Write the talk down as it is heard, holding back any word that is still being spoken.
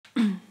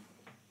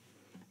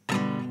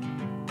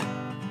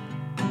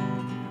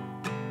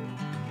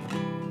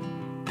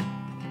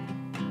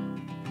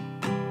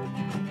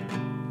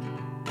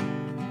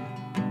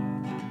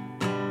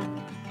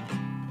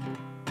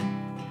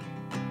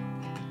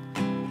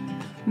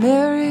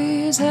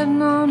Mary's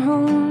heading on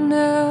home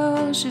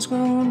now. She's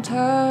grown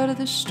tired of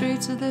the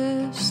streets of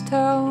this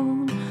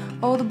town.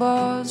 All the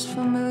bars,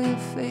 familiar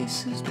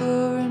faces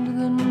blur into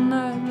the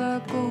night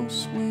like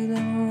ghosts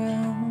wheeling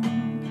around.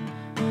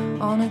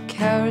 On a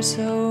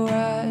carousel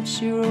ride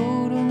she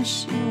rode when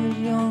she was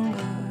younger.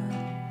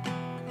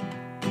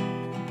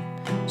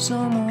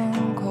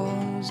 Someone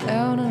calls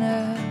out and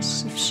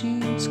asks if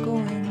she's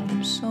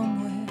going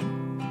somewhere.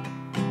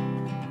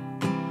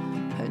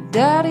 Her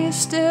daddy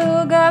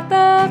still got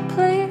that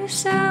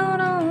place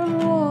out on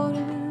the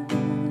water,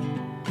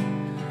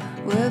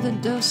 where the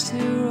dusty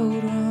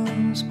road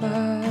runs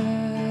by,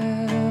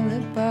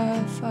 lit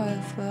by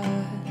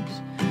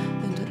fireflies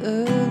into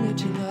early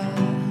July.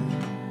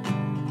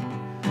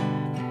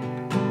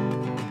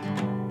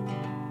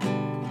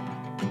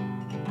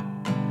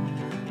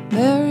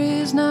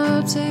 Mary's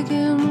not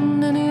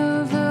taking any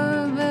of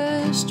her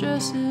best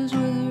dresses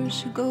with her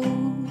she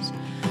goes,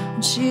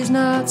 and she's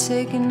not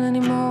taking any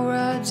more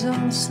rides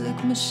on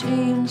slick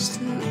machines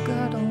till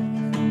God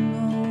only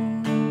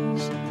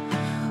knows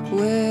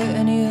where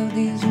any of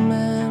these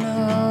men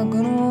are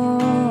gonna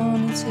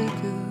wanna take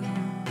her.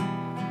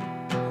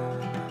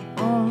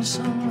 On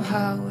some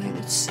highway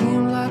that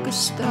seemed like a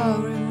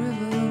starry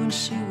river when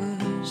she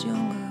was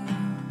younger.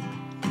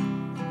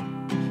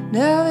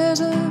 Now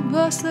there's a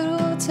bus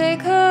that'll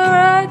take her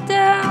right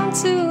down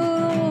to the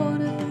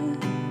water.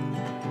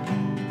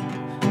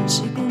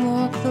 She can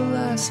walk the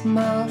last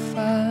mile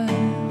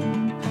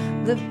fine,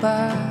 lit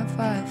by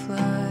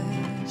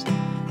fireflies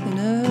in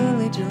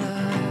early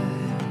July.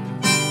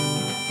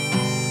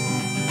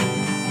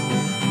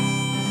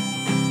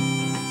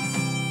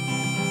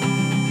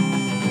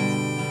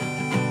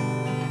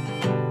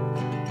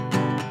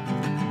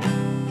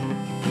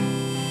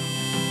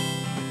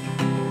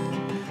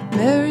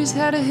 Mary's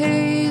had a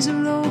haze of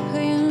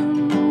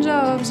low-paying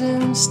jobs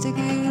in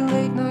sticky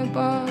late-night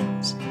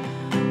bars,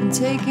 and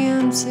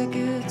taking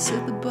tickets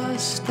at the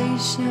bus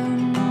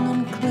station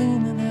and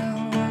cleaning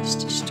out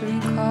rusty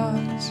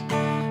streetcars.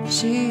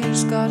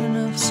 She's got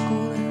enough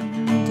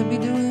schooling to be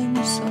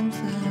doing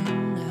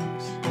something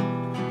else.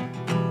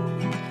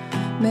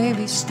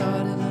 Maybe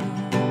start a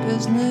little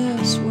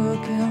business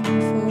working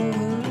for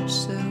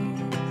herself.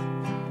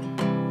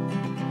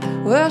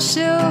 Well,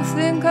 she'll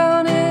think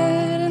on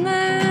it in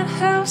that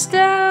house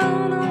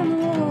down on the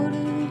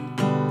water,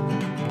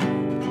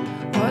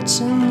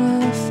 watching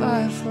the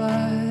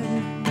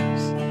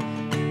fireflies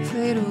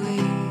fade away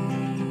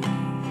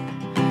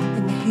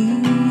in the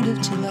heat of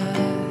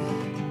July.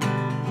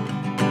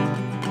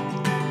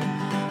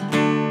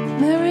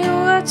 Mary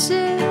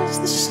watches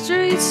the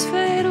streets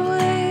fade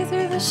away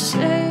through the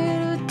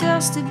shade of a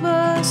dusty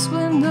bus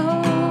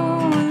window,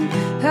 and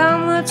how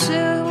much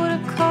it would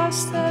have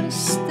cost her to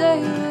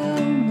stay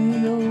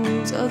around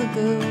those other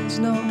girls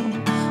know.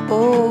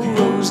 Oh,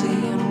 Rosie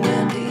and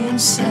Wendy and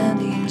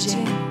Sandy and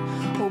Jane,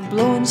 oh,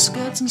 blowing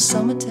skirts and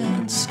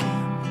summertime skin,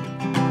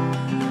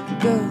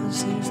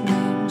 girls whose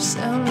names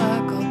sound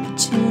like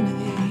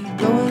opportunity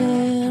blowing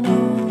in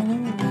on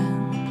the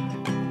wind.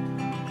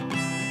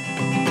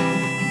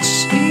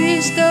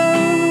 She's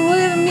done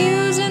with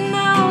music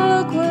now,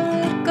 look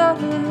where it got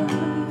her.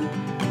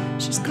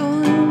 She's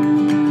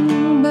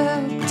going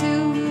back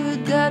to her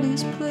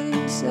daddy's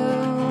place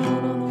out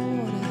on the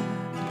water,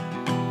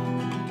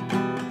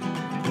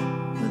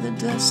 where the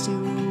dusty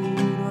road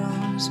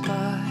runs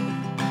by.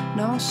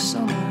 Now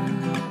summer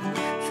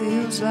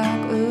feels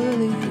like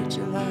early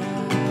July.